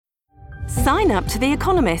Sign up to The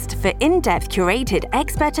Economist for in-depth curated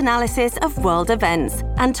expert analysis of world events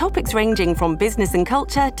and topics ranging from business and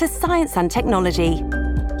culture to science and technology.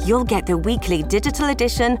 You'll get the weekly digital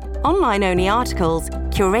edition, online-only articles,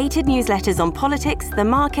 curated newsletters on politics, the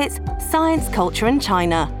markets, science, culture and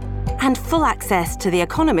China, and full access to The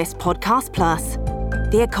Economist Podcast Plus.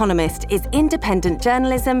 The Economist is independent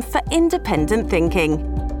journalism for independent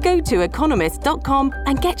thinking. Go to economist.com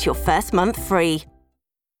and get your first month free.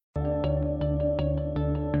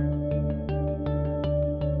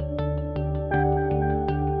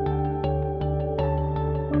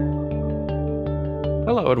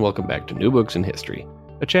 Hello and welcome back to New Books in History,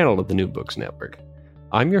 a channel of the New Books Network.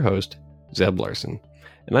 I'm your host, Zeb Larson,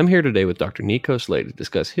 and I'm here today with Dr. Nico Slate to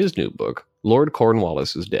discuss his new book, Lord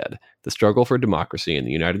Cornwallis is Dead: The Struggle for Democracy in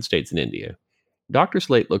the United States and India. Dr.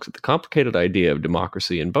 Slate looks at the complicated idea of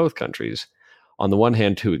democracy in both countries, on the one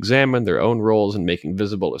hand to examine their own roles in making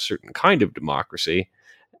visible a certain kind of democracy,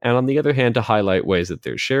 and on the other hand to highlight ways that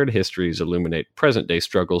their shared histories illuminate present-day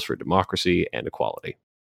struggles for democracy and equality.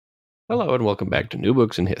 Hello and welcome back to New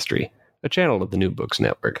Books in History, a channel of the New Books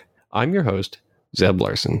Network. I'm your host, Zeb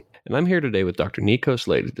Larson, and I'm here today with Dr. Nico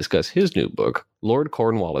Slate to discuss his new book, Lord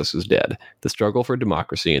Cornwallis is Dead: The Struggle for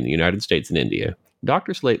Democracy in the United States and India.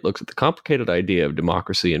 Dr. Slate looks at the complicated idea of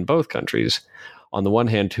democracy in both countries, on the one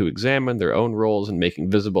hand to examine their own roles in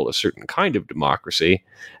making visible a certain kind of democracy,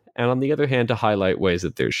 and on the other hand to highlight ways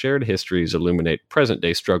that their shared histories illuminate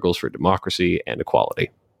present-day struggles for democracy and equality.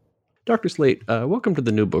 Dr. Slate, welcome to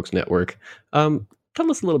the New Books Network. Tell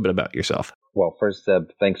us a little bit about yourself. Well, first, Zeb,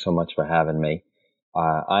 thanks so much for having me.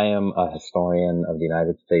 I am a historian of the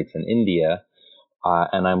United States and India,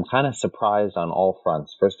 and I'm kind of surprised on all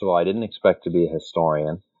fronts. First of all, I didn't expect to be a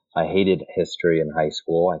historian. I hated history in high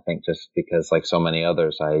school, I think just because, like so many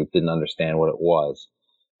others, I didn't understand what it was.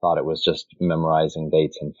 Thought it was just memorizing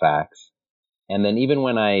dates and facts. And then even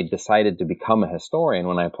when I decided to become a historian,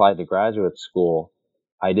 when I applied to graduate school,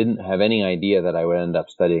 I didn't have any idea that I would end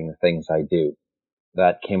up studying the things I do.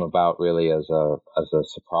 That came about really as a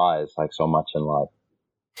surprise, like so much in life.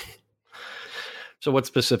 So what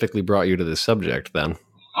specifically brought you to this subject then?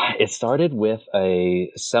 It started with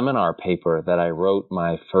a seminar paper that I wrote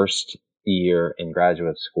my first year in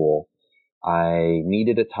graduate school. I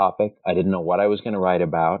needed a topic. I didn't know what I was going to write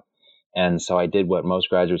about. And so I did what most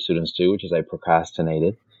graduate students do, which is I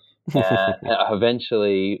procrastinated. And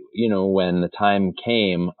eventually, when the time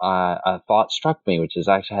came, a thought struck me, which is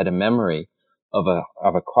I actually had a memory of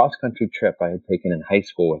a cross-country trip I had taken in high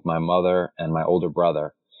school with my mother and my older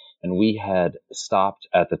brother. And we had stopped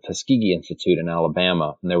at the Tuskegee Institute in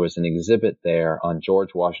Alabama, and there was an exhibit there on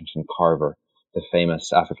George Washington Carver, the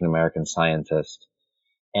famous African-American scientist.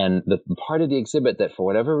 And the part of the exhibit that, for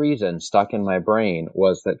whatever reason, stuck in my brain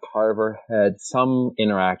was that Carver had some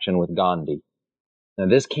interaction with Gandhi. Now,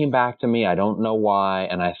 this came back to me. I don't know why.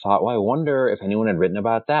 And I thought, well, I wonder if anyone had written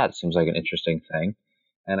about that. It seems like an interesting thing.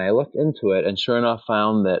 And I looked into it and sure enough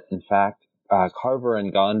found that, in fact, Carver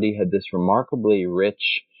and Gandhi had this remarkably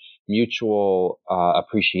rich mutual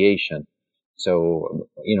appreciation. So,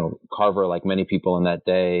 Carver, like many people in that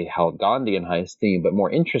day, held Gandhi in high esteem. But more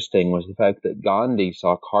interesting was the fact that Gandhi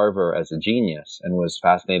saw Carver as a genius and was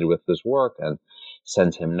fascinated with his work and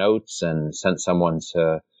sent him notes and sent someone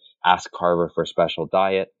to ask Carver for a special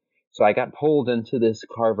diet. So I got pulled into this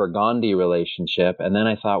Carver-Gandhi relationship. And then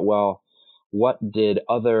I thought, well, what did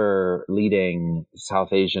other leading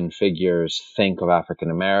South Asian figures think of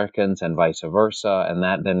African Americans and vice versa? And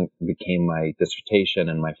that then became my dissertation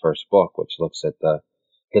and my first book, which looks at the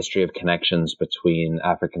history of connections between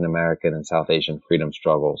African American and South Asian freedom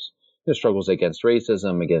struggles. The struggles against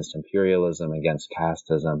racism, against imperialism, against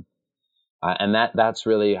casteism. And that's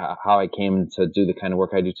really how I came to do the kind of work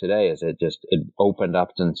I do today, is it opened up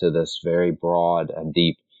into this very broad and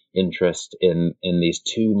deep interest in these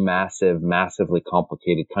two massively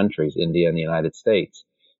complicated countries, India and the United States,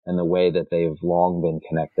 and the way that they've long been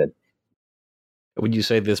connected. Would you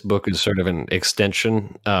say this book is sort of an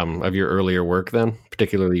extension of your earlier work then,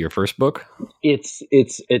 particularly your first book? It's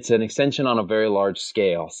an extension on a very large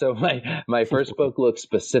scale. So my first book looks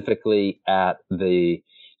specifically at the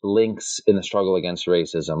links in the struggle against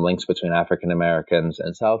racism, links between African Americans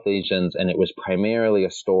and South Asians, and it was primarily a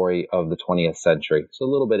story of the 20th century. So a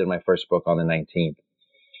little bit in my first book on the 19th.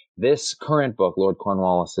 This current book, Lord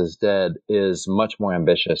Cornwallis is Dead, is much more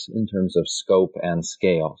ambitious in terms of scope and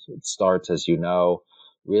scale. So it starts, as you know,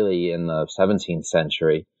 really in the 17th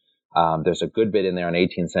century. There's a good bit in there on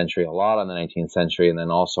 18th century, a lot on the 19th century, and then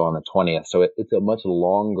also on the 20th. So it's a much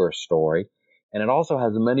longer story. And it also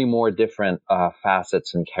has many more different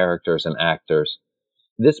facets and characters and actors.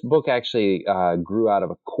 this book actually grew out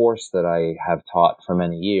of a course that I have taught for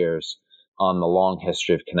many years on the long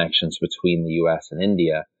history of connections between the U.S. and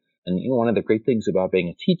India. And one of the great things about being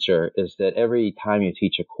a teacher is that every time you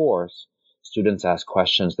teach a course, students ask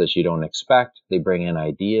questions that you don't expect. They bring in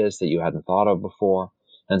ideas that you hadn't thought of before.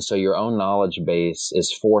 And so your own knowledge base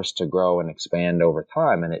is forced to grow and expand over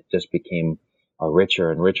time. And it just became a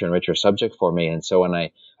richer and richer and richer subject for me. And so when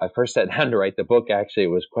I first sat down to write the book, actually, it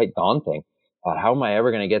was quite daunting. How am I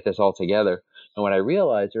ever going to get this all together? And what I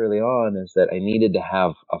realized early on is that I needed to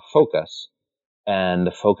have a focus, and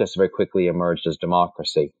the focus very quickly emerged as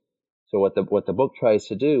democracy. So what the book tries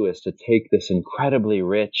to do is to take this incredibly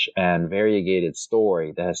rich and variegated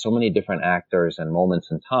story that has so many different actors and moments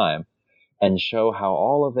in time, and show how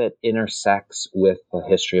all of it intersects with the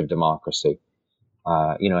history of democracy.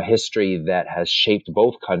 A history that has shaped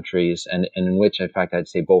both countries, and in which, in fact, I'd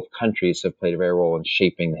say both countries have played a very role in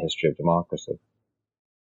shaping the history of democracy.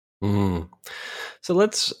 Mm. So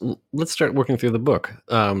let's start working through the book.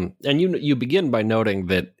 And you begin by noting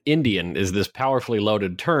that Indian is this powerfully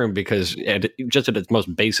loaded term because just at its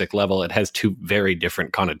most basic level, it has two very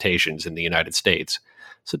different connotations in the United States.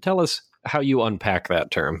 So tell us how you unpack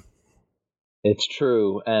that term. It's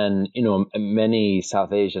true. And, many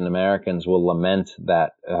South Asian Americans will lament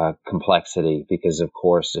that complexity because, of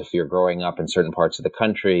course, if you're growing up in certain parts of the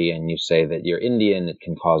country and you say that you're Indian, it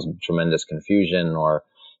can cause tremendous confusion or,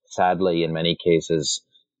 sadly, in many cases,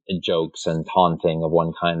 jokes and taunting of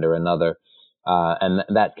one kind or another. And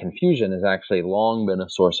that confusion has actually long been a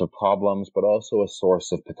source of problems, but also a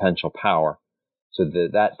source of potential power. So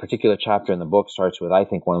that particular chapter in the book starts with, I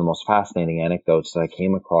think, one of the most fascinating anecdotes that I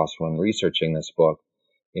came across when researching this book.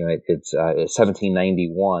 It's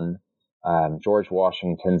 1791. George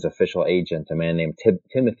Washington's official agent, a man named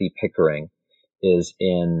Timothy Pickering, is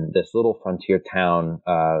in this little frontier town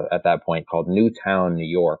at that point called Newtown, New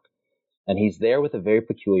York. And he's there with a very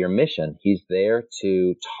peculiar mission. He's there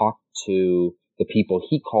to talk to the people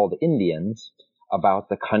he called Indians about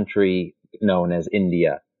the country known as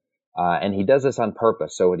India. And he does this on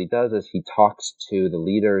purpose. So what he does is he talks to the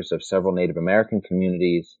leaders of several Native American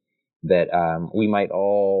communities that we might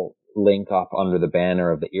all link up under the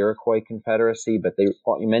banner of the Iroquois Confederacy, but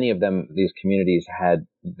many of them, these communities had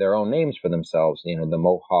their own names for themselves, the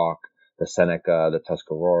Mohawk, the Seneca, the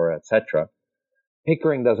Tuscarora, etc.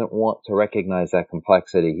 Pickering doesn't want to recognize that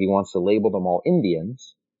complexity. He wants to label them all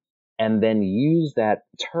Indians and then use that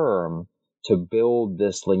term to build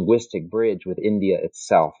this linguistic bridge with India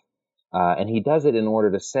itself. And he does it in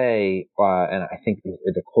order to say, and I think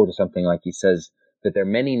the quote is something like he says, that there are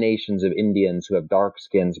many nations of Indians who have dark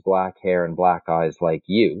skins, black hair, and black eyes like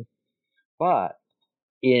you. But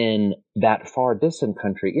in that far distant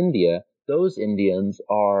country, India, those Indians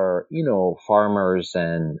are, farmers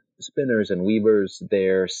and spinners and weavers.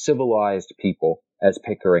 They're civilized people, as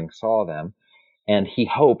Pickering saw them. And he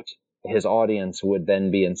hoped his audience would then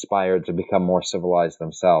be inspired to become more civilized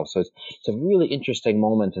themselves. So it's a really interesting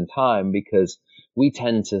moment in time because we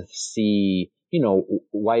tend to see,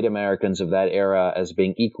 white Americans of that era as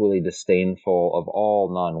being equally disdainful of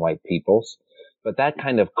all non-white peoples. But that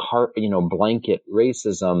kind of blanket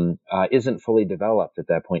racism isn't fully developed at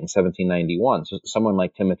that point in 1791. So someone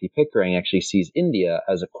like Timothy Pickering actually sees India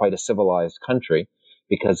as quite a civilized country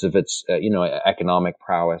because of its, economic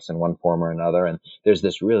prowess in one form or another. And there's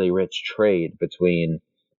this really rich trade between,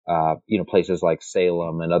 places like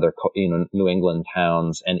Salem and other, New England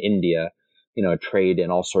towns and India, trade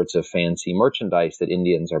in all sorts of fancy merchandise that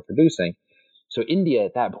Indians are producing. So India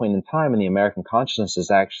at that point in time in the American consciousness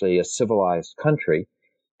is actually a civilized country.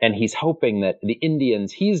 And he's hoping that the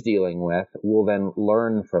Indians he's dealing with will then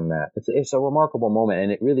learn from that. It's a remarkable moment.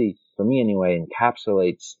 And it really, for me anyway,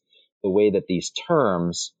 encapsulates the way that these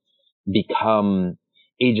terms become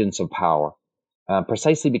agents of power.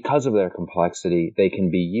 Precisely because of their complexity, they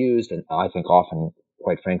can be used, and I think often,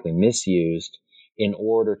 quite frankly, misused, in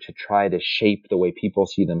order to try to shape the way people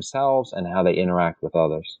see themselves and how they interact with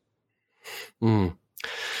others. Mm.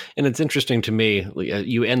 And it's interesting to me,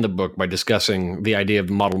 you end the book by discussing the idea of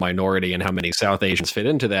the model minority and how many South Asians fit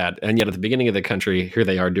into that. And yet at the beginning of the country, here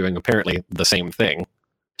they are doing apparently the same thing.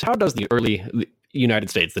 So how does the early United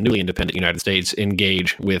States, the newly independent United States,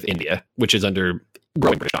 engage with India, which is under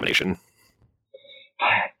growing British domination?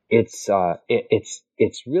 It's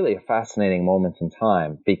really a fascinating moment in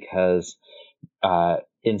time because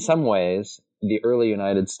in some ways, the early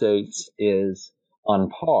United States is on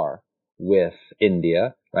par with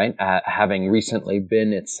India, right? Having recently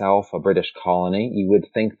been itself a British colony, you would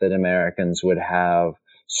think that Americans would have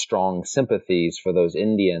strong sympathies for those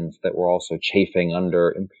Indians that were also chafing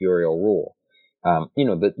under imperial rule.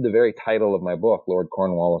 The very title of my book, Lord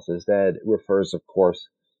Cornwallis is Dead, refers, of course,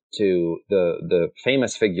 to the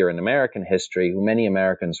famous figure in American history who many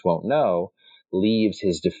Americans won't know, leaves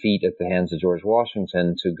his defeat at the hands of George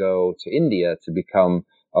Washington to go to India to become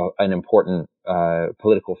an important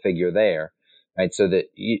political figure there. Right, so that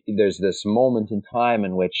there's this moment in time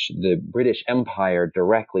in which the British Empire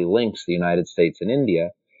directly links the United States and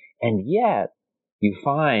India, and yet you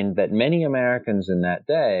find that many Americans in that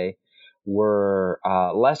day were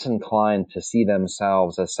less inclined to see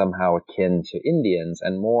themselves as somehow akin to Indians,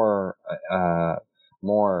 and more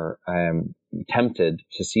tempted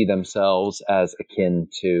to see themselves as akin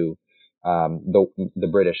to the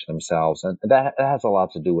British themselves, and that has a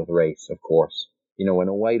lot to do with race, of course. When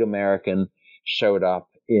a white American showed up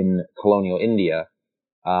in colonial India,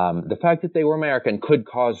 the fact that they were American could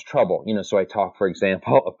cause trouble. So I talk, for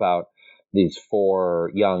example, about these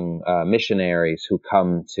 4 young missionaries who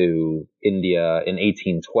come to India in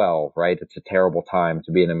 1812, right? It's a terrible time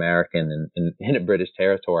to be an American in a British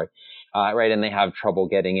territory, right? And they have trouble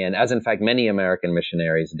getting in, as in fact many American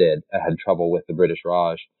missionaries had trouble with the British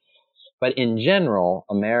Raj. But in general,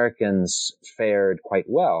 Americans fared quite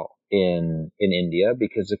well in India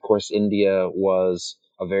because, of course, India was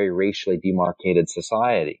a very racially demarcated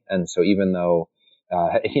society. And so even though,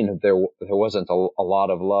 there wasn't a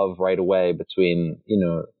lot of love right away between,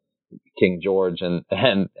 King George and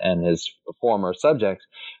his former subjects,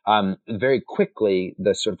 very quickly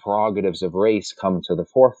the sort of prerogatives of race come to the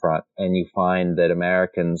forefront, and you find that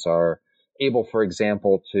Americans are able, for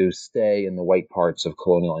example, to stay in the white parts of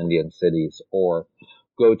colonial Indian cities or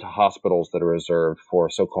go to hospitals that are reserved for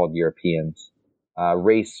so-called Europeans.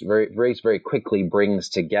 Race very quickly brings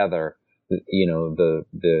together,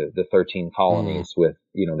 the 13 colonies with,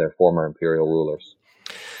 their former imperial rulers.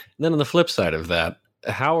 And then on the flip side of that,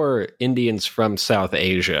 how are Indians from South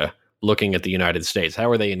Asia looking at the United States? How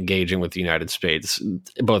are they engaging with the United States,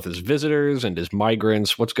 both as visitors and as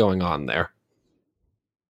migrants? What's going on there?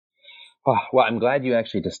 Well, I'm glad you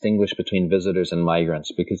actually distinguish between visitors and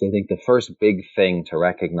migrants, because I think the first big thing to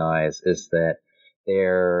recognize is that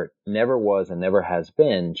there never was and never has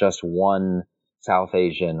been just one South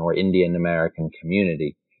Asian or Indian American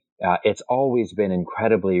community. It's always been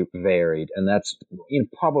incredibly varied, and that's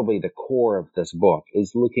probably the core of this book,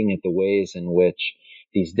 is looking at the ways in which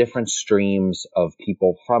these different streams of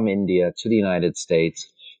people from India to the United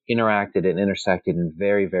States interacted and intersected in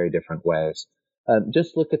very, very different ways.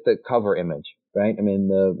 Just look at the cover image, right? I mean,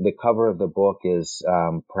 the cover of the book is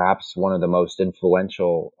perhaps one of the most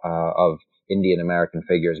influential of Indian American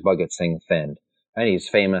figures, Bhagat Singh Thind. And he's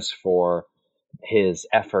famous for his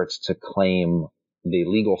efforts to claim the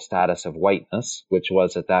legal status of whiteness, which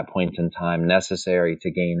was at that point in time necessary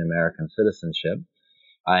to gain American citizenship.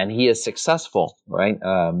 And he is successful, right?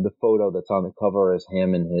 The photo that's on the cover is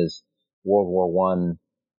him in his World War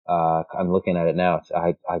I. I'm looking at it now.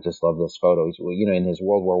 I just love this photo. He's, in his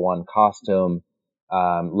World War I costume,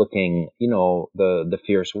 looking, the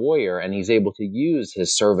fierce warrior, and he's able to use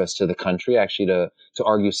his service to the country actually to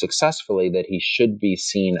argue successfully that he should be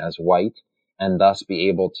seen as white and thus be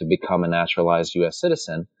able to become a naturalized U.S.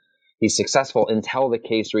 citizen. He's successful until the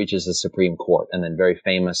case reaches the Supreme Court. And then very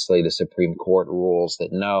famously, the Supreme Court rules that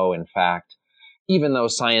no, in fact, even though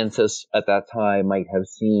scientists at that time might have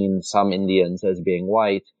seen some Indians as being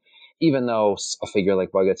white, even though a figure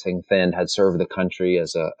like Bhagat Singh Thind had served the country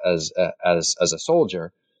as a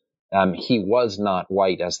soldier, he was not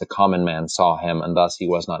white as the common man saw him, and thus he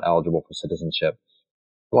was not eligible for citizenship.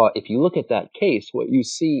 Well, if you look at that case, what you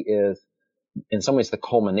see is, in some ways, the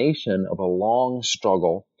culmination of a long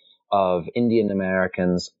struggle of Indian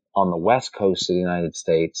Americans on the West Coast of the United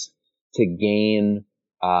States to gain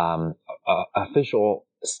official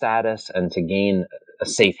status and to gain a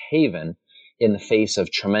safe haven in the face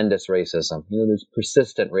of tremendous racism. There's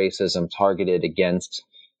persistent racism targeted against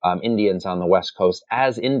Indians on the West Coast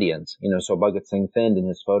as Indians. So Bhagat Singh Thind, in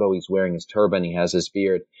his photo, he's wearing his turban, he has his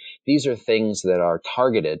beard. These are things that are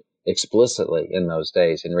targeted explicitly in those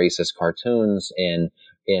days in racist cartoons,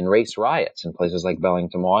 in race riots in places like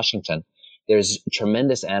Bellington, Washington. There's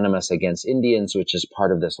tremendous animus against Indians, which is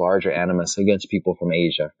part of this larger animus against people from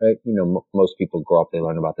Asia, right? Most people grow up, they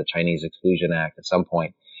learn about the Chinese Exclusion Act at some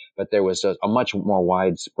point, but there was a much more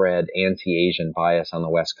widespread anti-Asian bias on the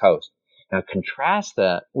West Coast. Now contrast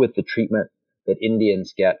that with the treatment that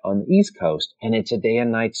Indians get on the East Coast, and it's a day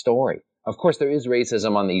and night story. Of course, there is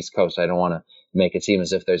racism on the East Coast. I don't want to make it seem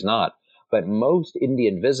as if there's not. But most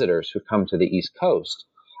Indian visitors who come to the East Coast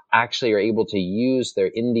actually are able to use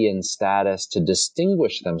their Indian status to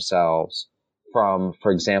distinguish themselves from,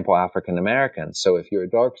 for example, African Americans. So if you're a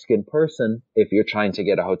dark-skinned person, if you're trying to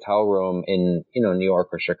get a hotel room in, New York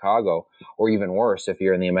or Chicago, or even worse, if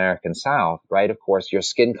you're in the American South, right? Of course, your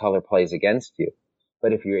skin color plays against you.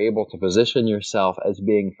 But if you're able to position yourself as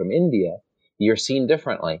being from India, you're seen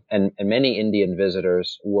differently. And many Indian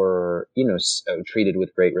visitors were, treated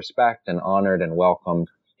with great respect and honored and welcomed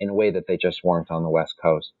in a way that they just weren't on the West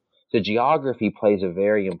Coast. So geography plays a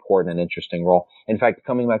very important and interesting role. In fact,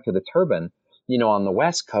 coming back to the turban, on the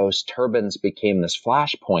West Coast, turbans became this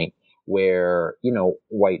flashpoint where,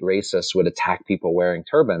 white racists would attack people wearing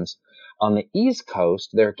turbans. On the East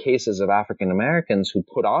Coast, there are cases of African Americans who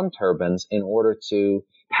put on turbans in order to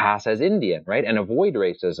pass as Indian, right, and avoid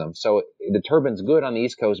racism. So the turban's good on the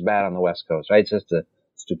East Coast, bad on the West Coast, right? It's just the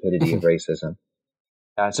stupidity of racism.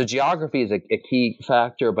 So geography is a key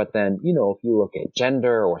factor, but then, if you look at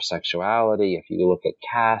gender or sexuality, if you look at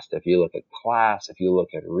caste, if you look at class, if you look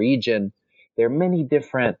at region, there are many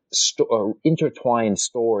different intertwined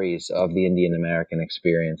stories of the Indian American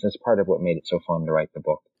experience. That's part of what made it so fun to write the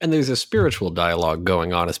book. And there's a spiritual dialogue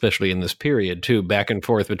going on, especially in this period, too, back and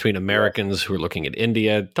forth between Americans who are looking at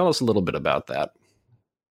India. Tell us a little bit about that.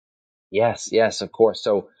 Yes, of course.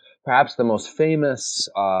 So perhaps the most famous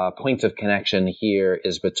point of connection here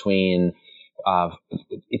is between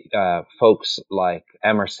folks like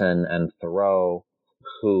Emerson and Thoreau,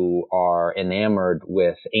 who are enamored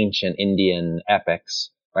with ancient Indian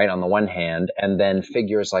epics, right, on the one hand, and then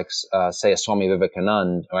figures like, say, a Swami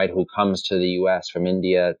Vivekananda, right, who comes to the U.S. from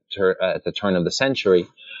India at the turn of the century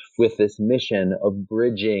with this mission of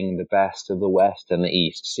bridging the best of the West and the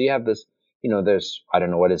East. So you have this, there's, I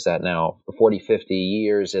don't know, what is that now, 40, 50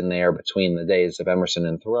 years in there between the days of Emerson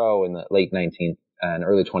and Thoreau in the late 19th and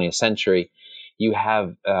early 20th century. You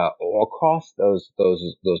have across those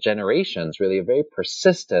generations really a very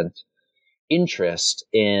persistent interest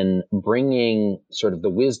in bringing sort of the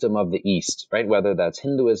wisdom of the East, right? Whether that's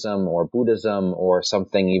Hinduism or Buddhism or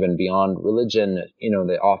something even beyond religion,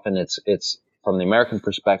 that often it's from the American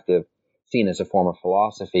perspective seen as a form of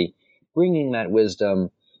philosophy, bringing that wisdom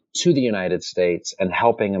to the United States and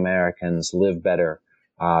helping Americans live better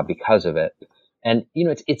because of it. And,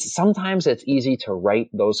 it's sometimes it's easy to write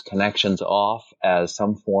those connections off as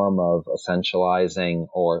some form of essentializing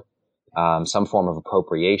or some form of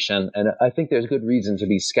appropriation. And I think there's good reason to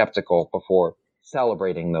be skeptical before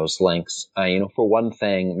celebrating those links. For one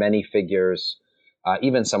thing, many figures,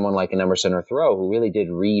 even someone like an Emerson or Thoreau, who really did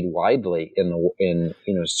read widely in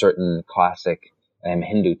certain classic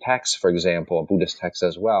Hindu texts, for example, Buddhist texts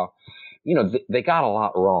as well, they got a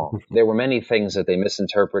lot wrong. There were many things that they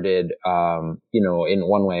misinterpreted, in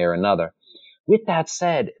one way or another. With that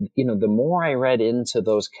said, the more I read into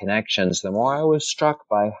those connections, the more I was struck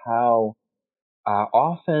by how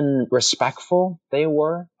often respectful they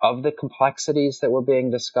were of the complexities that were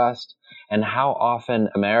being discussed, and how often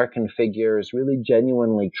American figures really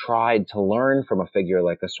genuinely tried to learn from a figure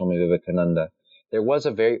like a Swami Vivekananda. There was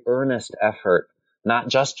a very earnest effort not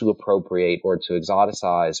just to appropriate or to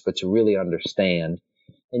exoticize, but to really understand.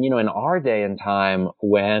 And, in our day and time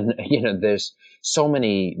when, there's so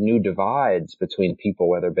many new divides between people,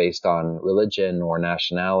 whether based on religion or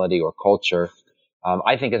nationality or culture,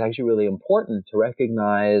 I think it's actually really important to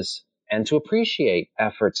recognize and to appreciate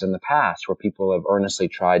efforts in the past where people have earnestly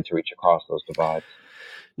tried to reach across those divides.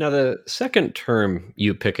 Now, the second term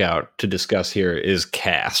you pick out to discuss here is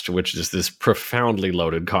caste, which is this profoundly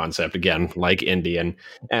loaded concept, again, like Indian,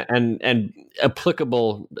 and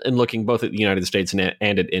applicable in looking both at the United States and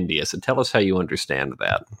at India. So tell us how you understand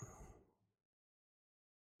that.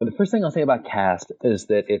 The first thing I'll say about caste is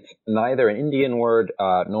that it's neither an Indian word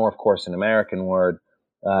nor, of course, an American word.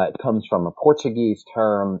 It comes from a Portuguese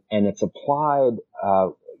term, and it's applied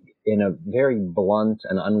in a very blunt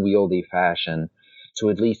and unwieldy fashion to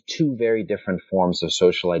at least two very different forms of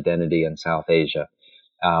social identity in South Asia.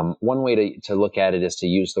 One way to look at it is to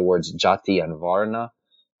use the words jati and varna.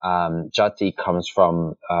 Jati comes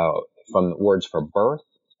from words for birth,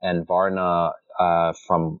 and varna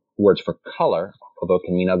from words for color, although it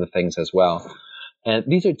can mean other things as well. And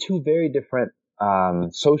these are two very different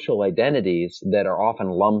social identities that are often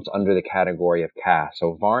lumped under the category of caste.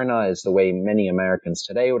 So varna is the way many Americans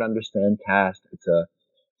today would understand caste. It's a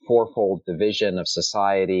fourfold division of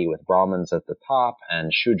society with Brahmins at the top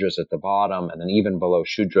and Shudras at the bottom, and then even below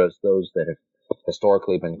Shudras, those that have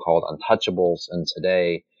historically been called untouchables and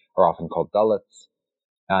today are often called Dalits.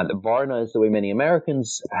 The Varna is the way many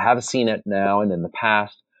Americans have seen it now and in the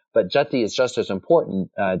past, but Jati is just as important.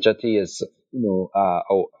 Jati is,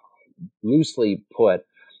 loosely put,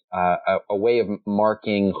 a way of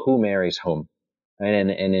marking who marries whom. Right?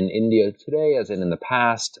 And in India today, as in the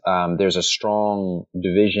past, there's a strong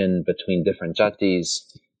division between different jatis.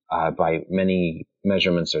 By many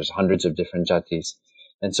measurements, there's hundreds of different jatis.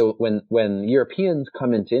 And so when Europeans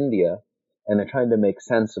come into India and they're trying to make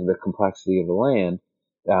sense of the complexity of the land,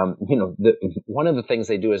 one of the things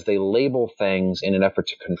they do is they label things in an effort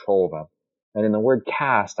to control them. And in the word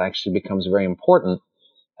caste actually becomes very important,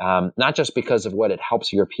 not just because of what it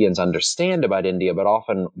helps Europeans understand about India, but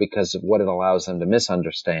often because of what it allows them to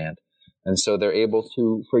misunderstand. And so they're able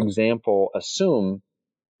to, for example, assume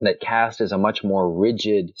that caste is a much more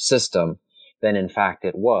rigid system than in fact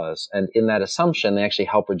it was. And in that assumption, they actually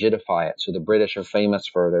help rigidify it. So the British are famous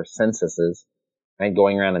for their censuses, right?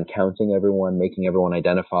 Going around and counting everyone, making everyone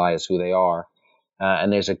identify as who they are.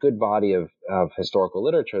 And there's a good body of historical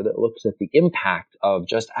literature that looks at the impact of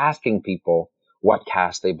just asking people what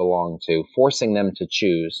caste they belong to, forcing them to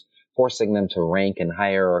choose, forcing them to rank in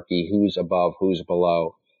hierarchy, who's above, who's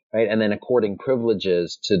below, right? And then according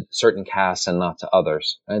privileges to certain castes and not to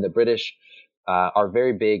others. And the British are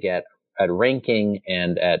very big at ranking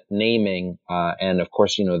and at naming, and of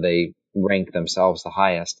course, they rank themselves the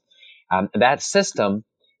highest. That system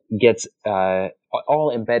gets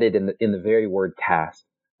all embedded in the very word caste.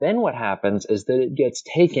 Then what happens is that it gets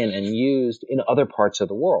taken and used in other parts of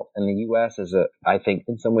the world. And the U.S. is, I think,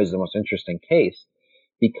 in some ways the most interesting case,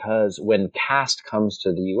 because when caste comes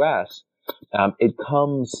to the U.S., it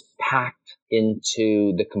comes packed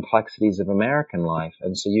into the complexities of American life.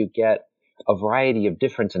 And so you get a variety of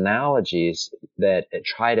different analogies that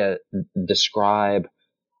try to describe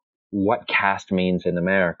what caste means in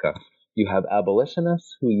America. You have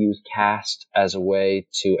abolitionists who use caste as a way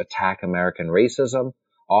to attack American racism,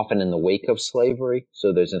 often in the wake of slavery.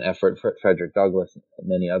 So there's an effort for Frederick Douglass and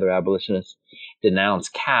many other abolitionists denounce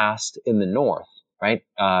caste in the North, right?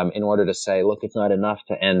 In order to say, look, it's not enough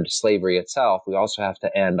to end slavery itself. We also have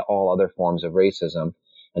to end all other forms of racism.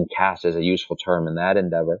 And caste is a useful term in that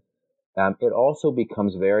endeavor. It also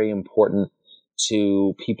becomes very important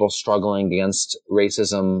to people struggling against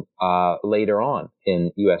racism later on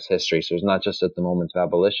in U.S. history. So it's not just at the moment of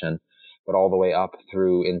abolition, but all the way up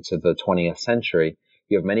through into the 20th century.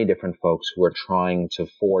 You have many different folks who are trying to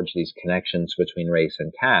forge these connections between race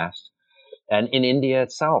and caste. And in India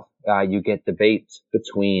itself, you get debates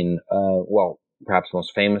between, perhaps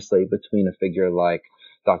most famously between a figure like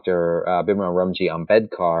Dr. Bhimrao Ramji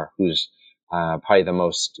Ambedkar, who's probably the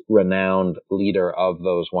most renowned leader of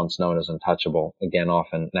those once known as untouchable, again,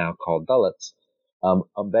 often now called Dalits.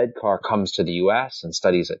 Ambedkar comes to the U.S. and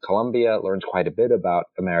studies at Columbia, learns quite a bit about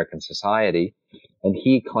American society, and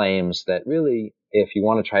he claims that really, if you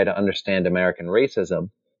want to try to understand American racism,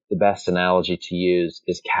 the best analogy to use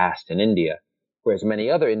is caste in India. Whereas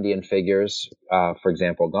many other Indian figures, for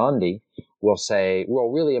example, Gandhi, will say, well,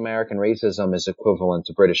 really American racism is equivalent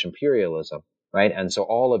to British imperialism, right? And so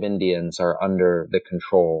all of Indians are under the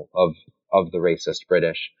control of the racist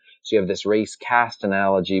British. So you have this race caste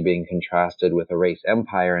analogy being contrasted with a race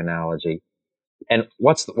empire analogy. And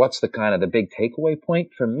what's the kind of the big takeaway point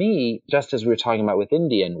for me, just as we were talking about with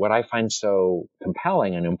Indian, what I find so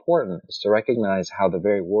compelling and important is to recognize how the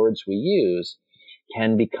very words we use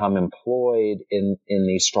can become employed in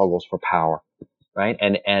these struggles for power, right?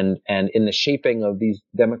 And in the shaping of these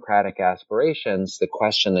democratic aspirations, the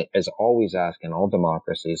question that is always asked in all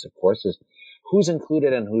democracies, of course, is who's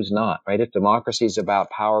included and who's not, right? If democracy is about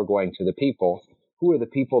power going to the people, who are the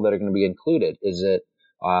people that are going to be included? Is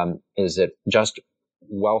it just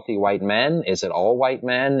wealthy white men? Is it all white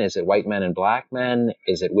men? Is it white men and black men?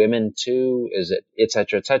 Is it women too? Is it et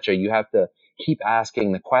cetera, et cetera? You have to keep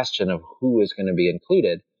asking the question of who is going to be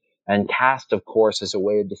included. And caste, of course, is a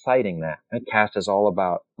way of deciding that. And caste is all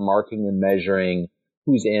about marking and measuring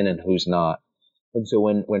who's in and who's not. And so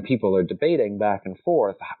when people are debating back and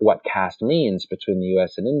forth what caste means between the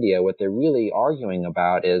U.S. and India, what they're really arguing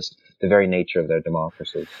about is the very nature of their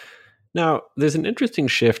democracies. Now, there's an interesting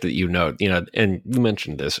shift that you note, and you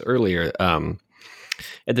mentioned this earlier.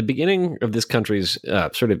 At the beginning of this country's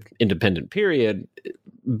sort of independent period,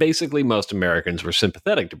 basically most Americans were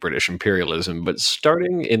sympathetic to British imperialism, but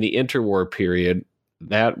starting in the interwar period,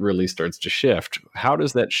 that really starts to shift. How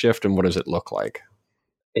does that shift, and what does it look like?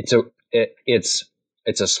 It's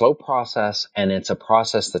a slow process, and it's a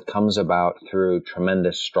process that comes about through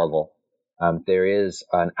tremendous struggle. There is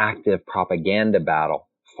an active propaganda battle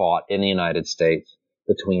fought in the United States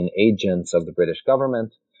between agents of the British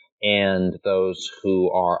government and those who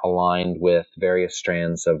are aligned with various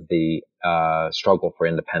strands of the struggle for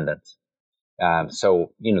independence.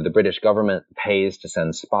 So, the British government pays to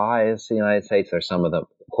send spies to the United States. They're some of the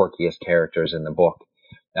quirkiest characters in the book.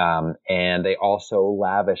 And they also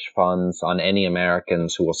lavish funds on any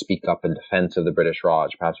Americans who will speak up in defense of the British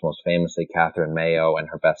Raj, perhaps most famously Catherine Mayo and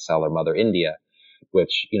her bestseller Mother India,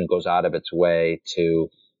 which goes out of its way to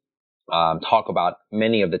talk about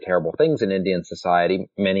many of the terrible things in Indian society,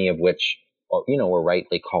 many of which were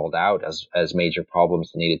rightly called out as major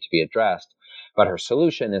problems that needed to be addressed. But her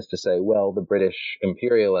solution is to say, well, the British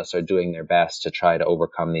imperialists are doing their best to try to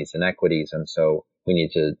overcome these inequities, and so we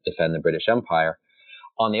need to defend the British Empire.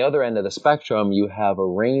 On the other end of the spectrum, you have a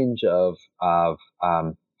range of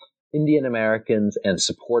Indian Americans and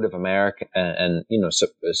supportive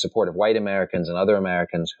supportive white Americans and other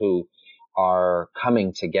Americans who are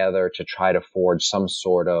coming together to try to forge some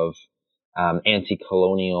sort of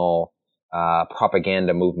anti-colonial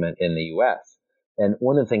propaganda movement in the U.S. And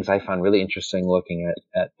one of the things I found really interesting looking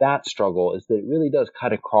at that struggle is that it really does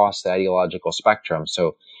cut across the ideological spectrum.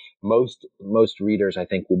 So most readers, I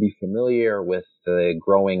think, will be familiar with the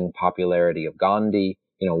growing popularity of Gandhi.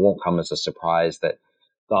 It won't come as a surprise that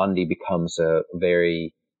Gandhi becomes a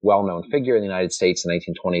very well-known figure in the United States in the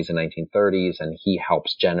 1920s and 1930s, and he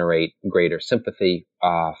helps generate greater sympathy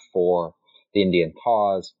for the Indian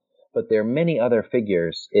cause. But there are many other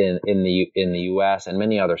figures in the U.S. and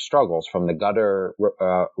many other struggles, from the Gutter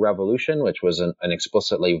Revolution, which was an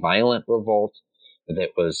explicitly violent revolt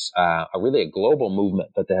that was really a global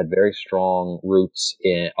movement, but that had very strong roots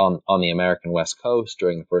on the American West Coast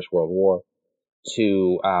during the First World War,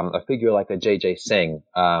 to a figure like a J.J. Singh,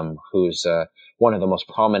 who's one of the most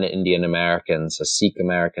prominent Indian Americans, a Sikh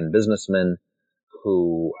American businessman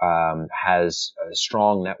who has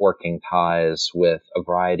strong networking ties with a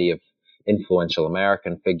variety of influential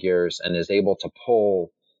American figures and is able to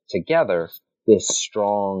pull together this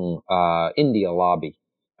strong India lobby,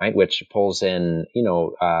 right, which pulls in,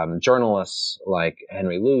 journalists like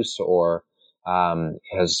Henry Luce or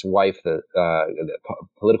his wife, the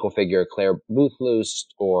political figure Claire Booth Luce,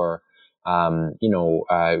 or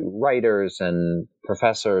writers and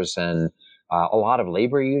professors, and a lot of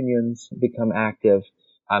labor unions become active.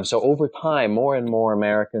 So over time, more and more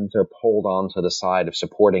Americans are pulled onto the side of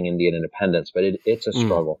supporting Indian independence, but it's a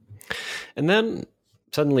struggle. And then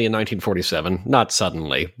suddenly in 1947, not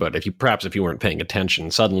suddenly, but if you weren't paying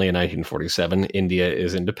attention, suddenly in 1947, India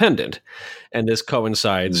is independent. And this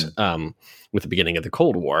coincides with the beginning of the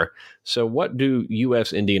Cold War. So what do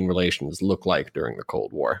U.S.-Indian relations look like during the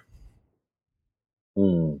Cold War?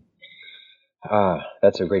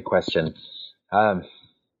 That's a great question.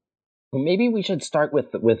 Maybe we should start with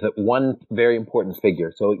one very important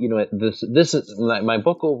figure. So, this is my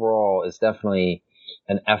book overall is definitely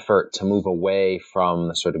an effort to move away from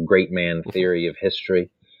the sort of great man theory of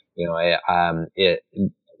history.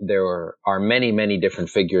 There are many, many different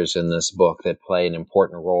figures in this book that play an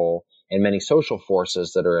important role, and many social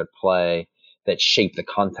forces that are at play that shape the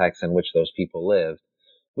context in which those people lived.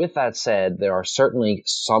 With that said, there are certainly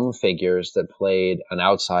some figures that played an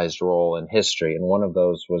outsized role in history, and one of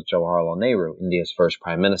those was Jawaharlal Nehru, India's first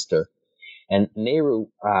prime minister. And Nehru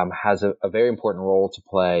has a very important role to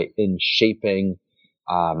play in shaping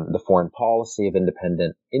the foreign policy of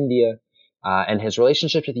independent India, and his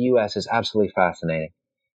relationship to the U.S. is absolutely fascinating.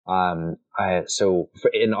 So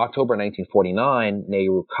in October 1949,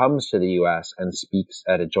 Nehru comes to the U.S. and speaks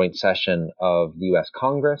at a joint session of the U.S.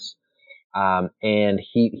 Congress. And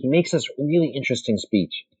he makes this really interesting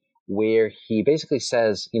speech where he basically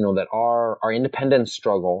says, that our independence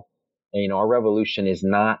struggle, our revolution it's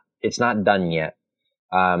not done yet.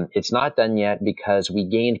 It's not done yet because we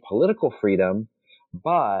gained political freedom,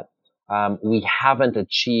 but we haven't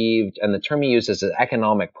achieved, and the term he uses is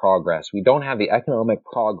economic progress. We don't have the economic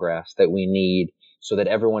progress that we need so that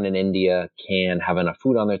everyone in India can have enough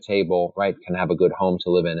food on their table, right? Can have a good home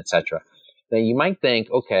to live in, etc. Now, you might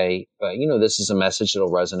think, okay, this is a message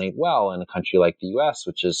that'll resonate well in a country like the U.S.,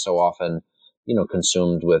 which is so often,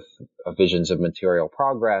 consumed with visions of material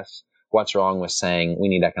progress. What's wrong with saying we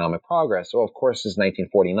need economic progress? Well, of course, it's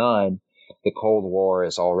 1949. The Cold War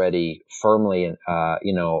is already firmly,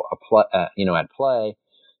 at play.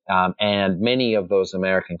 And many of those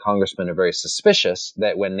American congressmen are very suspicious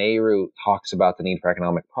that when Nehru talks about the need for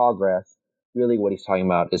economic progress, really what he's talking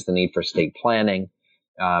about is the need for state planning,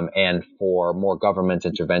 and for more government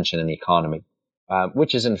intervention in the economy,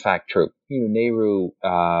 which is in fact true. Nehru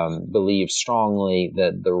believes strongly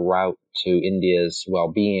that the route to India's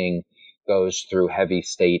well-being goes through heavy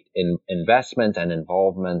state investment and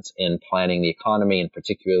involvement in planning the economy, and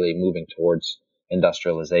particularly moving towards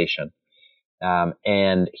industrialization.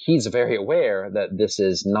 And he's very aware that this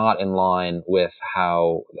is not in line with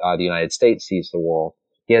how the United States sees the world.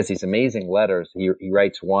 he has these amazing letters. He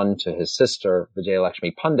writes one to his sister,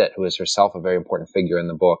 Vijayalakshmi Pandit, who is herself a very important figure in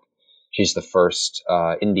the book. She's the first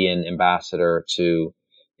Indian ambassador to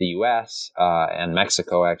the U.S. And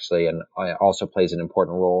Mexico, actually, and also plays an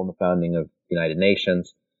important role in the founding of the United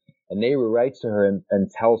Nations. And Nehru writes to her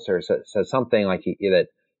and tells her, says something like that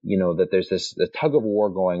there's this tug of war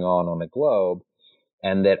going on the globe,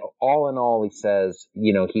 and that all in all, he says,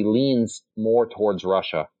 he leans more towards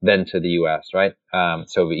Russia than to the U.S., right?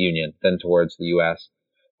 Soviet Union, than towards the U.S.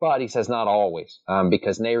 But he says not always,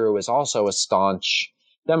 because Nehru is also a staunch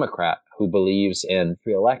Democrat who believes in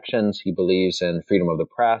free elections. He believes in freedom of the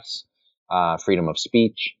press, freedom of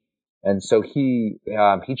speech. And so he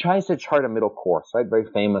tries to chart a middle course, right? Very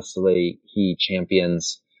famously, he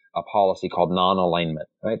champions a policy called non-alignment,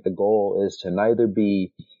 right? The goal is to neither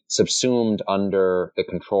be subsumed under the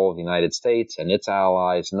control of the United States and its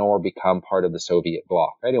allies, nor become part of the Soviet bloc,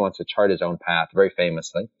 right? He wants to chart his own path, very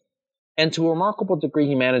famously. And to a remarkable degree,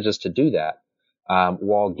 he manages to do that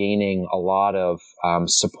while gaining a lot of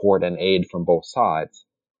support and aid from both sides.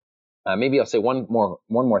 Maybe I'll say one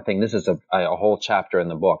more thing. This is a whole chapter in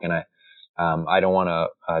the book, and I don't want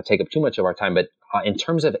to take up too much of our time, but in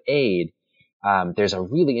terms of aid, there's a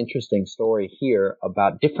really interesting story here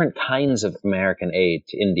about different kinds of American aid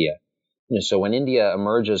to India. So when India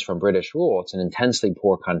emerges from British rule, it's an intensely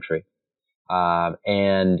poor country,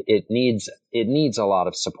 and it needs a lot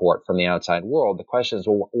of support from the outside world. The question is,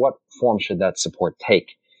 well, what form should that support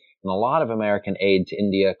take? And a lot of American aid to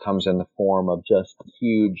India comes in the form of just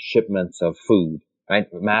huge shipments of food, right?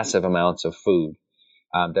 Massive amounts of food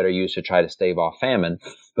that are used to try to stave off famine.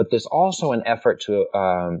 But there's also an effort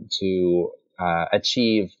to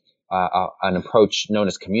achieve an approach known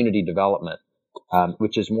as community development,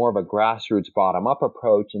 which is more of a grassroots bottom-up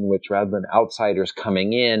approach in which rather than outsiders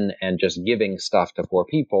coming in and just giving stuff to poor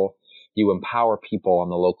people, you empower people on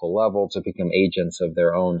the local level to become agents of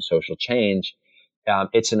their own social change.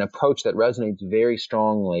 It's an approach that resonates very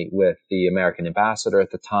strongly with the American ambassador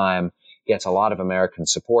at the time, gets a lot of American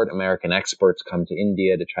support. American experts come to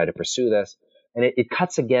India to try to pursue this. And it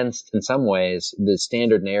cuts against, in some ways, the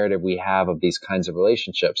standard narrative we have of these kinds of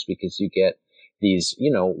relationships, because you get these,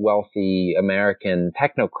 wealthy American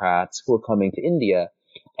technocrats who are coming to India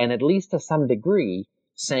and at least to some degree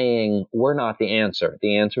saying, we're not the answer.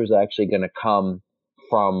 The answer is actually going to come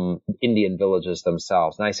from Indian villages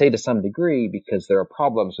themselves. And I say to some degree because there are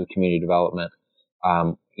problems with community development.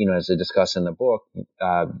 As I discuss in the book,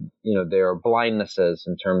 there are blindnesses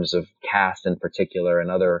in terms of caste in particular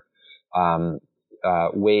and other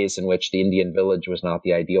ways in which the Indian village was not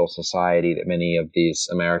the ideal society that many of these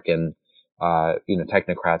American,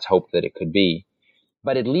 technocrats hoped that it could be.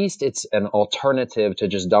 But at least it's an alternative to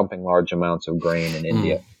just dumping large amounts of grain in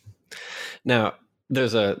India. Now,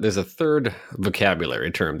 there's a third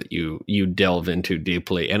vocabulary term that you delve into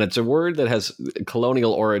deeply, and it's a word that has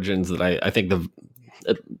colonial origins that I think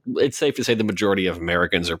it's safe to say the majority of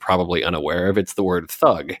Americans are probably unaware of. It's the word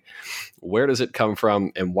thug. Where does it come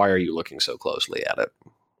from, and why are you looking so closely at it?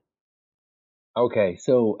 Okay,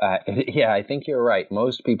 so I think you're right.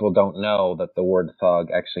 Most people don't know that the word thug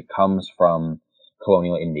actually comes from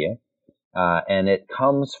colonial India. And it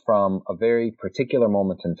comes from a very particular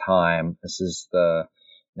moment in time. This is the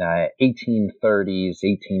 1830s,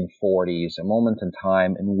 1840s, a moment in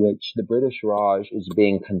time in which the British Raj is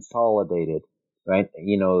being consolidated, right?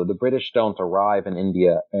 The British don't arrive in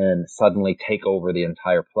India and suddenly take over the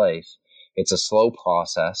entire place. It's a slow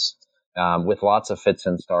process with lots of fits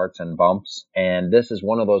and starts and bumps. And this is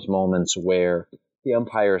one of those moments where the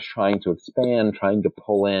empire is trying to expand, trying to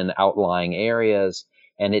pull in outlying areas,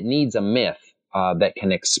 and it needs a myth that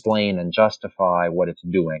can explain and justify what it's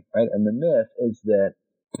doing, right? And the myth is that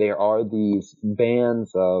there are these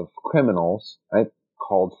bands of criminals, right,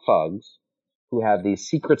 called thugs, who have these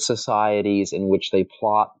secret societies in which they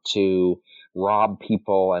plot to rob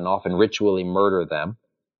people and often ritually murder them.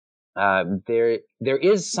 There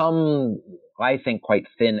is some, I think, quite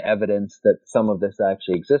thin evidence that some of this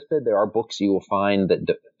actually existed. There are books you will find that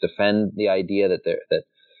defend the idea that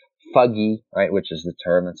thuggy, right, which is the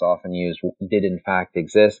term that's often used, did in fact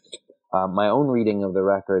exist. My own reading of the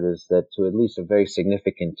record is that to at least a very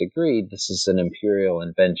significant degree, this is an imperial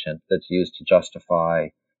invention that's used to justify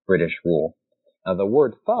British rule. Now, the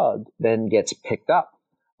word thug then gets picked up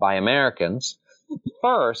by Americans.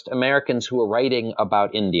 First, Americans who are writing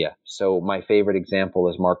about India. So my favorite example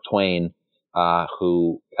is Mark Twain,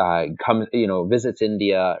 who visits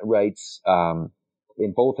India, writes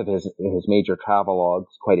in both of his major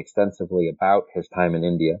travelogues quite extensively about his time in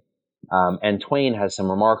India. And Twain has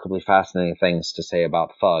some remarkably fascinating things to say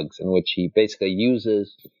about thugs, in which he basically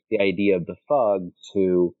uses the idea of the thug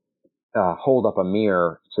to hold up a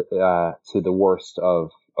mirror to the worst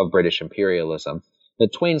of British imperialism. Now,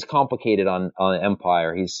 Twain's complicated on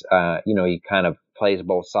empire. He's he kind of plays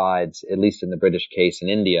both sides, at least in the British case in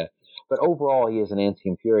India. But overall, he is an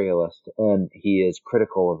anti-imperialist, and he is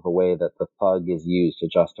critical of the way that the thug is used to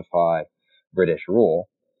justify British rule.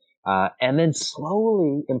 And then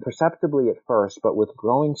slowly, imperceptibly at first, but with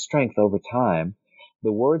growing strength over time,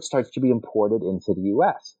 the word starts to be imported into the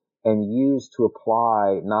U.S. and used to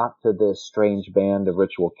apply not to this strange band of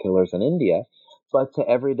ritual killers in India, but to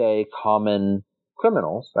everyday common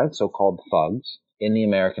criminals, right? So-called thugs in the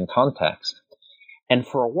American context. And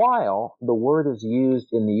for a while, the word is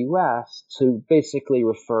used in the U.S. to basically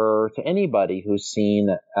refer to anybody who's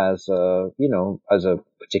seen as a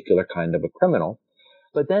particular kind of a criminal.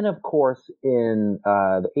 But then, of course, in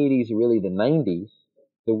the 80s, really the 90s,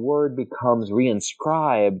 the word becomes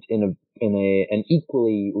reinscribed in an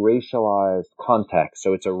equally racialized context.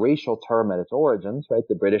 So it's a racial term at its origins, right?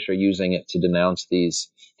 The British are using it to denounce these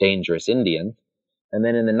dangerous Indians. And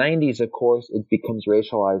then in the 90s, of course, it becomes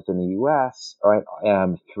racialized in the U.S., right,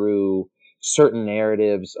 through certain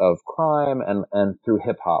narratives of crime and through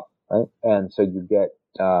hip hop, right? And so you get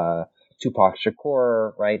Tupac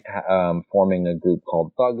Shakur, right, forming a group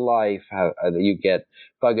called Thug Life. You get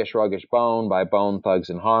Thuggish Ruggish Bone by Bone Thugs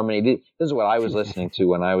and Harmony. This is what I was listening to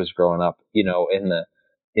when I was growing up, in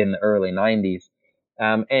the early 90s.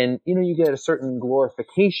 And you get a certain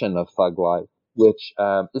glorification of thug life, which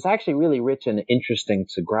is actually really rich and interesting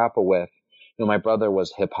to grapple with. My brother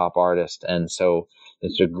was a hip hop artist, and so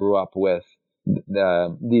grew up with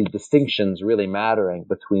the distinctions really mattering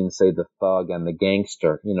between, say, the thug and the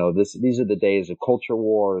gangster. These are the days of culture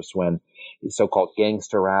wars when so-called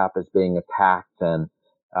gangster rap is being attacked, and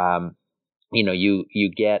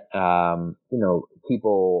you get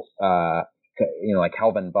people like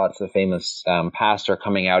Calvin Butts, the famous pastor,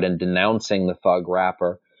 coming out and denouncing the thug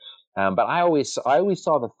rapper. But I always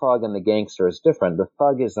saw the thug and the gangster as different. The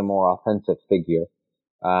thug is a more authentic figure,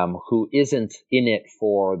 who isn't in it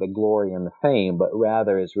for the glory and the fame, but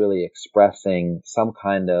rather is really expressing some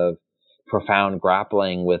kind of profound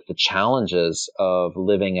grappling with the challenges of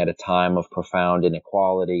living at a time of profound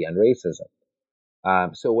inequality and racism.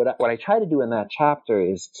 So what I try to do in that chapter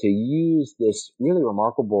is to use this really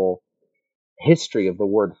remarkable history of the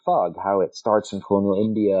word thug, how it starts in colonial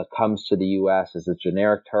India, comes to the U.S. as a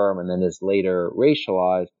generic term, and then is later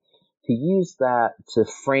racialized, to use that to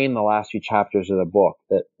frame the last few chapters of the book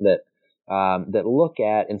that look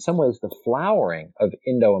at, in some ways, the flowering of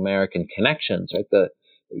Indo-American connections, right?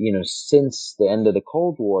 Since the end of the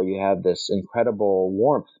Cold War, you have this incredible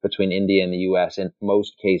warmth between India and the U.S. in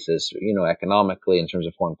most cases, economically, in terms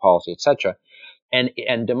of foreign policy, etc.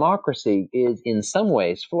 And democracy is in some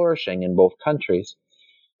ways flourishing in both countries.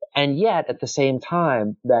 And yet, at the same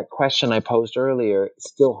time, that question I posed earlier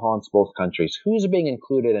still haunts both countries. Who's being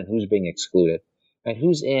included and who's being excluded? Right?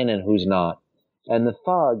 Who's in and who's not? And the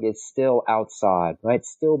thug is still outside, right?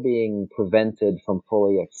 Still being prevented from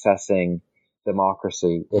fully accessing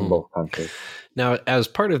democracy in both countries. Now, as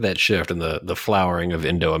part of that shift in the flowering of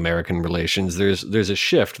Indo-American relations, there's a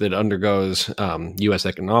shift that undergoes U.S.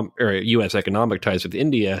 economic ties with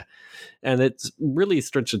India, and it really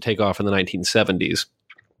starts to take off in the 1970s.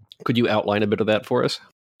 Could you outline a bit of that for us?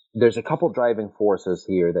 There's a couple driving forces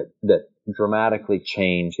here that dramatically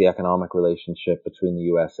change the economic relationship between the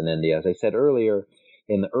U.S. and India. As I said earlier,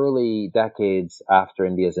 in the early decades after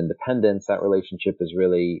India's independence, that relationship is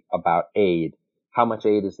really about aid. How much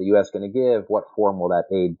aid is the U.S. going to give? What form will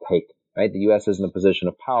that aid take? Right? The U.S. is in a position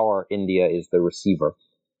of power. India is the receiver.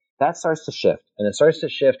 That starts to shift. And it starts to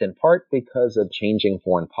shift in part because of changing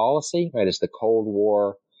foreign policy, right? As the Cold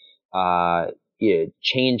War it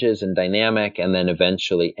changes in dynamic and then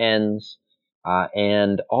eventually ends.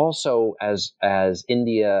 And also as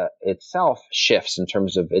India itself shifts in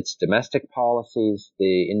terms of its domestic policies,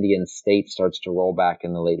 the Indian state starts to roll back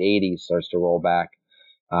in the late 80s, starts to roll back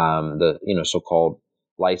the so-called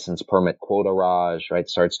license permit quota Raj, right,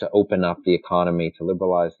 starts to open up the economy, to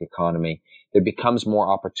liberalize the economy. There becomes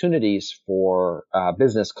more opportunities for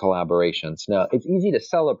business collaborations. Now, it's easy to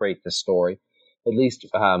celebrate this story. At least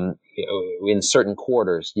in certain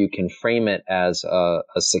quarters, you can frame it as a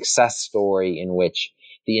success story in which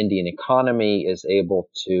the Indian economy is able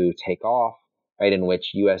to take off, right? In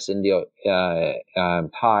which U.S.-India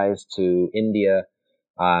ties to India,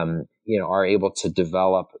 are able to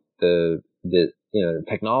develop the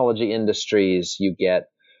technology industries. You get,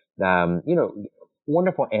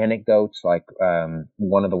 wonderful anecdotes. Like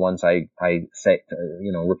one of the ones I say,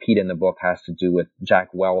 repeat in the book has to do with Jack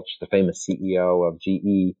Welch, the famous CEO of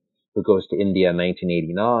GE, who goes to India in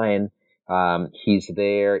 1989. He's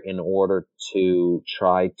there in order to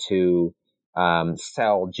try to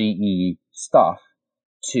sell GE stuff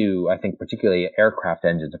to, I think, particularly aircraft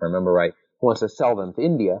engines, if I remember right. He wants to sell them to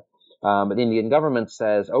India. But the Indian government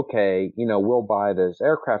says, okay, we'll buy those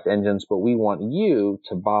aircraft engines, but we want you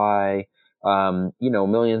to buy,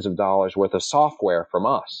 millions of dollars worth of software from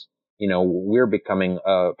us. We're becoming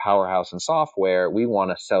a powerhouse in software. We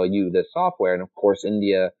want to sell you this software. And of course,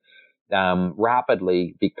 India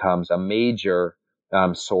rapidly becomes a major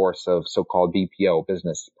source of so-called BPO,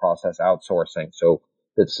 business process outsourcing. So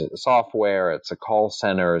it's software, it's a call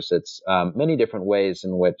centers, it's many different ways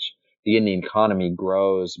in which the Indian economy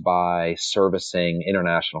grows by servicing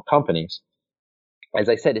international companies. As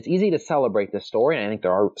I said, it's easy to celebrate this story, and I think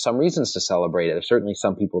there are some reasons to celebrate it. There's certainly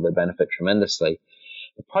some people that benefit tremendously.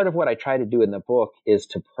 But part of what I try to do in the book is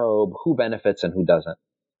to probe who benefits and who doesn't.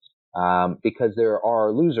 Because there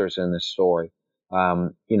are losers in this story.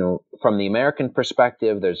 From the American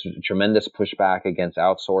perspective, there's tremendous pushback against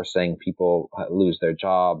outsourcing. People lose their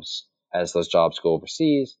jobs as those jobs go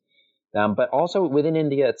overseas. But also within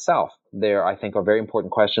India itself, there, I think, are very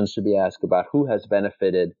important questions to be asked about who has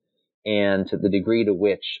benefited and to the degree to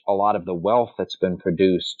which a lot of the wealth that's been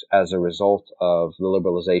produced as a result of the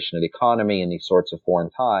liberalization of the economy and these sorts of foreign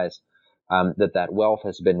ties, that wealth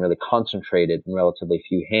has been really concentrated in relatively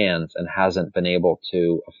few hands and hasn't been able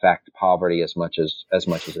to affect poverty as much as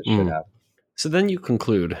it should have. So then you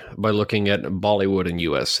conclude by looking at Bollywood and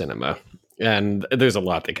U.S. cinema. And there's a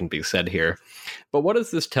lot that can be said here. But what does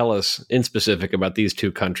this tell us in specific about these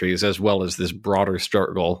two countries, as well as this broader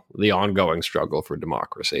struggle, the ongoing struggle for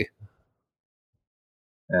democracy?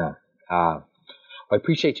 Yeah. I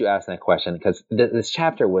appreciate you asking that question, because this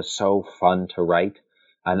chapter was so fun to write.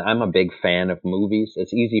 And I'm a big fan of movies.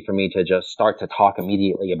 It's easy for me to just start to talk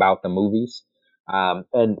immediately about the movies. I'm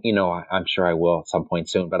sure I will at some point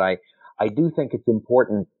soon. But I do think it's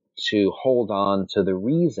important to hold on to the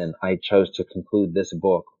reason I chose to conclude this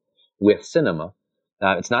book with cinema.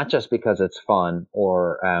 It's not just because it's fun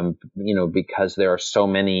or, because there are so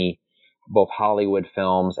many both Hollywood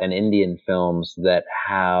films and Indian films that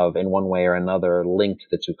have in one way or another linked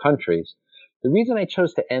the two countries. The reason I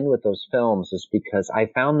chose to end with those films is because I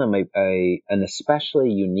found them an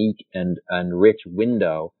especially unique and rich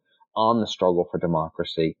window on the struggle for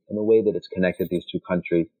democracy and the way that it's connected these two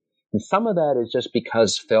countries. And some of that is just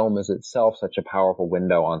because film is itself such a powerful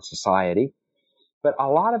window on society. But a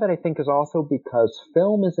lot of it, I think, is also because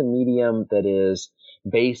film is a medium that is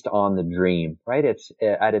based on the dream, right? It's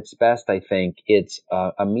at its best, I think, it's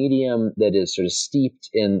a medium that is sort of steeped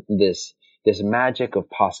in this magic of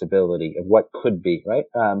possibility of what could be, right?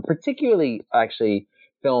 Particularly, actually,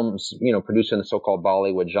 films, produced in the so-called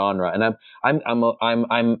Bollywood genre. And I'm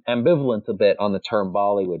ambivalent a bit on the term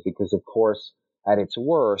Bollywood because, of course, at its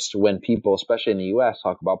worst, when people, especially in the U.S.,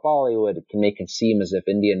 talk about Bollywood, it can make it seem as if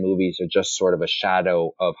Indian movies are just sort of a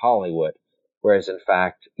shadow of Hollywood. Whereas, in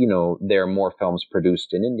fact, there are more films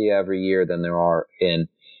produced in India every year than there are in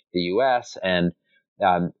the U.S. And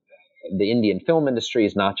the Indian film industry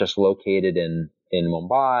is not just located in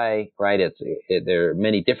Mumbai, right? There are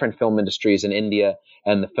many different film industries in India,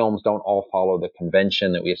 and the films don't all follow the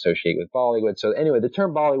convention that we associate with Bollywood. So anyway, the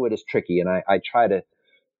term Bollywood is tricky, and I try to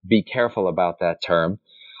be careful about that term.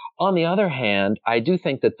 On the other hand, I do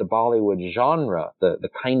think that the Bollywood genre, the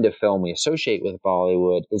kind of film we associate with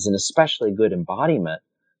Bollywood, is an especially good embodiment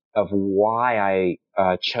of why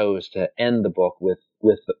I chose to end the book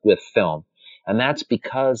with film. And that's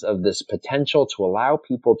because of this potential to allow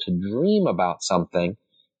people to dream about something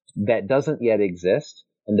that doesn't yet exist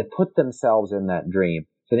and to put themselves in that dream.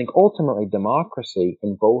 So I think ultimately democracy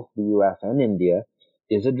in both the U.S. and India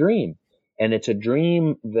is a dream. And it's a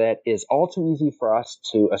dream that is all too easy for us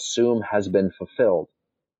to assume has been fulfilled.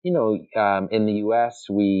 In the U.S.,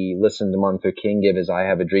 we listen to Martin Luther King give his I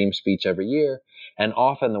Have a Dream speech every year. And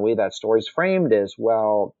often the way that story is framed is,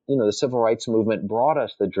 the civil rights movement brought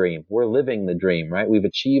us the dream. We're living the dream, right? We've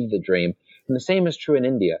achieved the dream. And the same is true in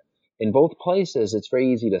India. In both places, it's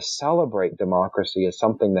very easy to celebrate democracy as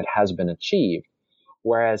something that has been achieved.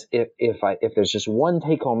 Whereas if there's just one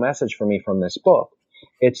take-home message for me from this book,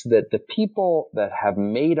 it's that the people that have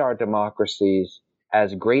made our democracies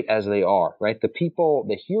as great as they are, right? The people,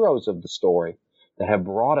 the heroes of the story that have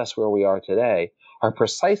brought us where we are today are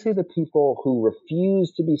precisely the people who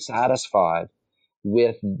refuse to be satisfied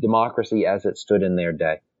with democracy as it stood in their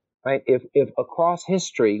day, right? If across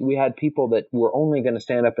history we had people that were only going to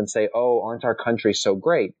stand up and say, oh, aren't our countries so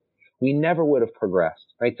great? we never would have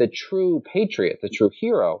progressed, right? The true patriot, the true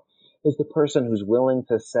hero, is the person who's willing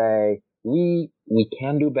to say, we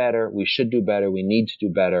can do better, we should do better, we need to do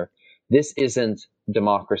better. This isn't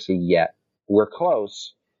democracy yet. We're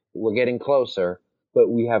close, we're getting closer, but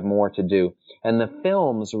we have more to do. And the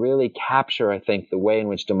films really capture, I think, the way in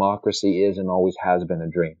which democracy is and always has been a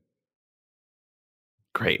dream.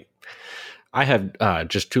 Great. I have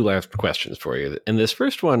just two last questions for you. And this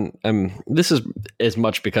first one, this is as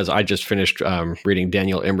much because I just finished reading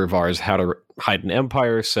Daniel Immerwahr's How to Hide an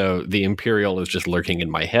Empire, so the Imperial is just lurking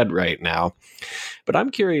in my head right now. But I'm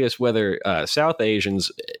curious whether South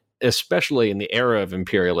Asians, especially in the era of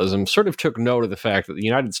imperialism, sort of took note of the fact that the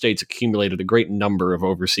United States accumulated a great number of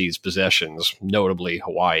overseas possessions, notably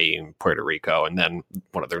Hawaii and Puerto Rico, and then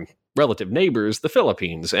one of their relative neighbors, the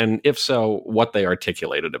Philippines, and if so, what they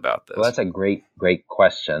articulated about this. Well, that's a great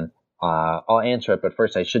question. I'll answer it, but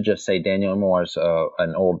first I should just say Daniel Immerwahr is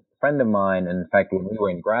an old friend of mine. And in fact, when we were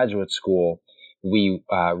in graduate school, we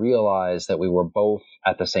realized that we were both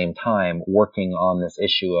at the same time working on this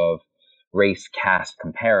issue of race caste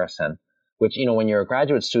comparison, which, when you're a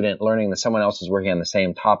graduate student, learning that someone else is working on the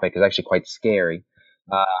same topic is actually quite scary.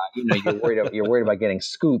 You're worried about getting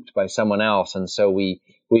scooped by someone else. And so we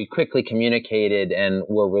quickly communicated and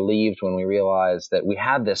were relieved when we realized that we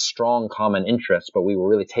had this strong common interest, but we were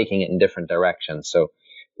really taking it in different directions. So,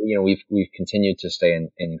 we've continued to stay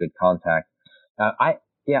in good contact. I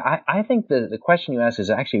think the question you asked is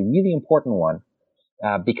actually a really important one,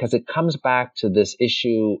 because it comes back to this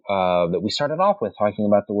issue that we started off with talking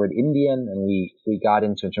about the word Indian, and we got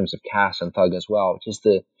into in terms of caste and thug as well, which is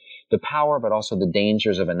the power, but also the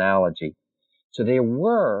dangers of analogy. So there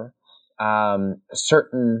were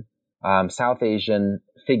certain South Asian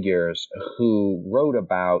figures who wrote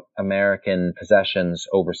about American possessions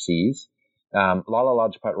overseas. Lala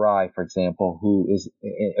Lajpat Rai, for example, who is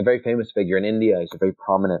a very famous figure in India. He's a very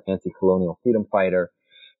prominent anti-colonial freedom fighter.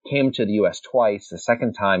 Came to the U.S. twice. The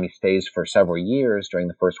second time he stays for several years during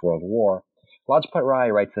the First World War. Lajpat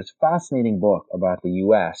Rai writes this fascinating book about the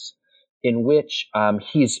U.S. in which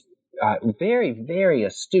he's very, very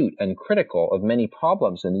astute and critical of many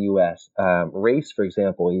problems in the U.S. Race, for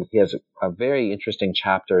example, he has a very interesting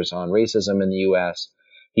chapters on racism in the U.S.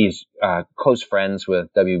 He's close friends with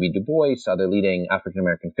W.B. Du Bois, other leading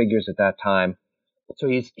African-American figures at that time. So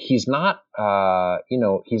he's not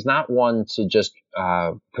one to just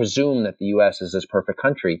presume that the U.S. is this perfect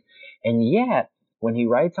country. And yet, when he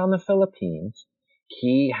writes on the Philippines,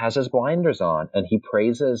 he has his blinders on, and he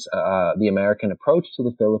praises the American approach to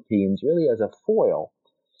the Philippines really as a foil,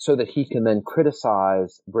 so that he can then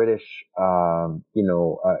criticize British,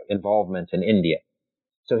 involvement in India.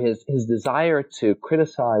 So his desire to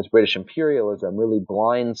criticize British imperialism really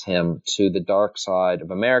blinds him to the dark side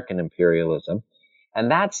of American imperialism, and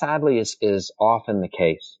that sadly is often the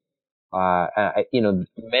case.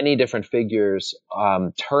 Many different figures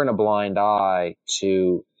turn a blind eye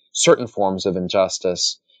to certain forms of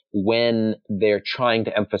injustice when they're trying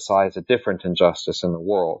to emphasize a different injustice in the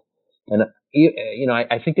world. And,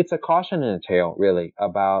 I think it's a caution in a tale, really,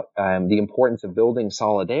 about the importance of building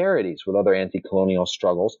solidarities with other anti-colonial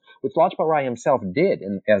struggles, which Lajpat Rai himself did,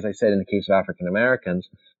 as I said, in the case of African Americans,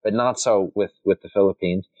 but not so with the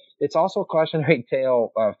Philippines. It's also a cautionary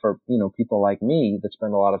tale for, people like me that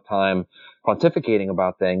spend a lot of time pontificating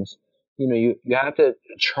about things. You have to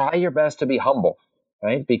try your best to be humble.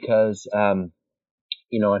 Right? Because, and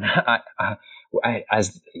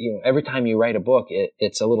every time you write a book,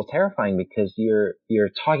 it's a little terrifying because you're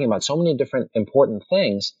talking about so many different important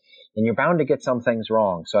things, and you're bound to get some things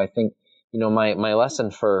wrong. So I think, my lesson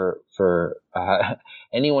for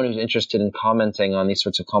anyone who's interested in commenting on these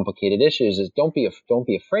sorts of complicated issues is don't be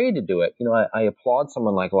afraid to do it. I applaud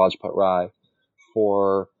someone like Lajpat Rai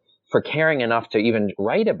for caring enough to even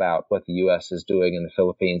write about what the U.S. is doing in the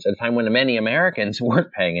Philippines at a time when many Americans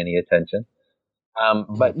weren't paying any attention.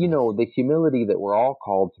 But, the humility that we're all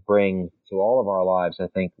called to bring to all of our lives, I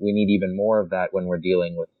think we need even more of that when we're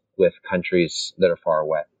dealing with countries that are far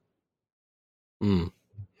away. Mm.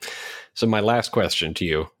 So my last question to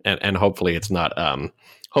you, and hopefully it's not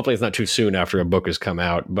too soon after a book has come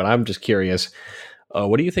out, but I'm just curious,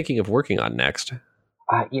 what are you thinking of working on next?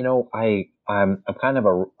 I'm kind of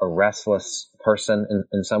a restless person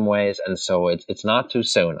in some ways, and so it's not too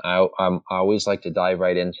soon. I always like to dive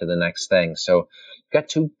right into the next thing. So I've got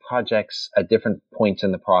two projects at different points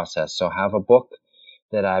in the process. So I have a book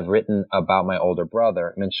that I've written about my older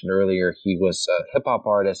brother. I mentioned earlier he was a hip hop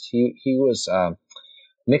artist. He was a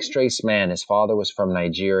mixed race man. His father was from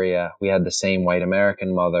Nigeria. We had the same white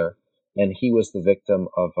American mother, and he was the victim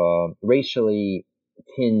of a racially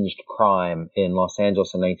tinged crime in Los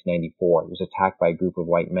Angeles in 1994. He was attacked by a group of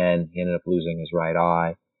white men. He ended up losing his right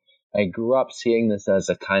eye. I grew up seeing this as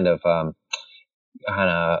a kind of,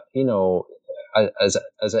 as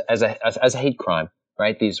a hate crime,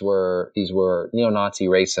 right? These were neo-Nazi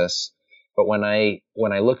racists. But when I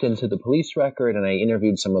looked into the police record and I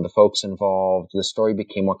interviewed some of the folks involved, the story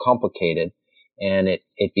became more complicated, and it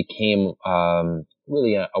became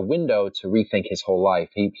really a window to rethink his whole life.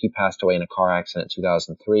 He passed away in a car accident in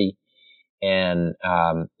 2003, and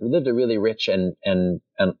lived a really rich and a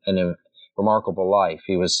remarkable life.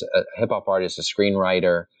 He was a hip hop artist, a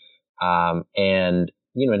screenwriter, and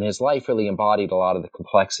in his life really embodied a lot of the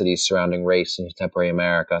complexities surrounding race in contemporary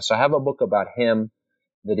America. So I have a book about him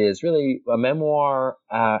that is really a memoir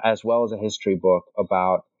as well as a history book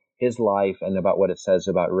about his life and about what it says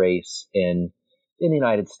about race in the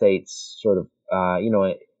United States, sort of,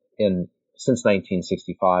 since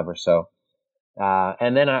 1965 or so.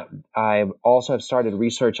 And then I also have started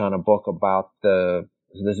research on a book about the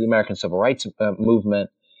American Civil Rights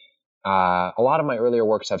movement. A lot of my earlier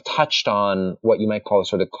works have touched on what you might call a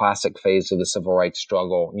sort of classic phase of the civil rights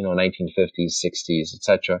struggle, 1950s, 60s,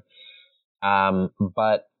 etc.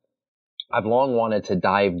 But I've long wanted to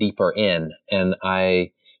dive deeper in, and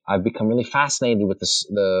I've become really fascinated with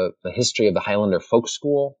the history of the Highlander Folk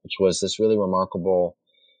School, which was this really remarkable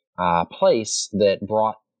place that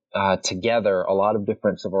brought together a lot of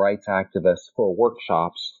different civil rights activists for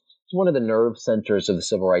workshops. It's one of the nerve centers of the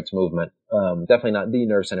civil rights movement. Definitely not the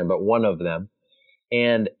nerve center, but one of them.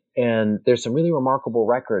 And there's some really remarkable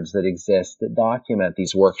records that exist that document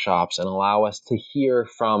these workshops and allow us to hear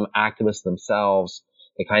from activists themselves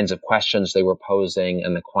the kinds of questions they were posing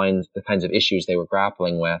and the kinds of issues they were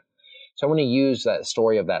grappling with. So I want to use that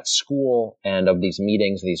story of that school and of these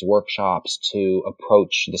meetings, these workshops, to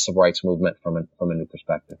approach the civil rights movement from a new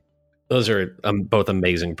perspective. Those are both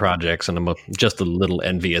amazing projects, and I'm just a little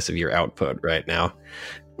envious of your output right now.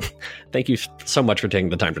 Thank you so much for taking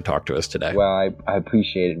the time to talk to us today. Well, I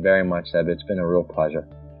appreciate it very much, Seb. It's been a real pleasure.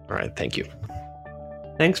 All right, thank you.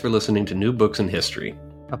 Thanks for listening to New Books in History,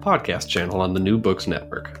 a podcast channel on the New Books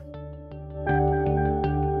Network.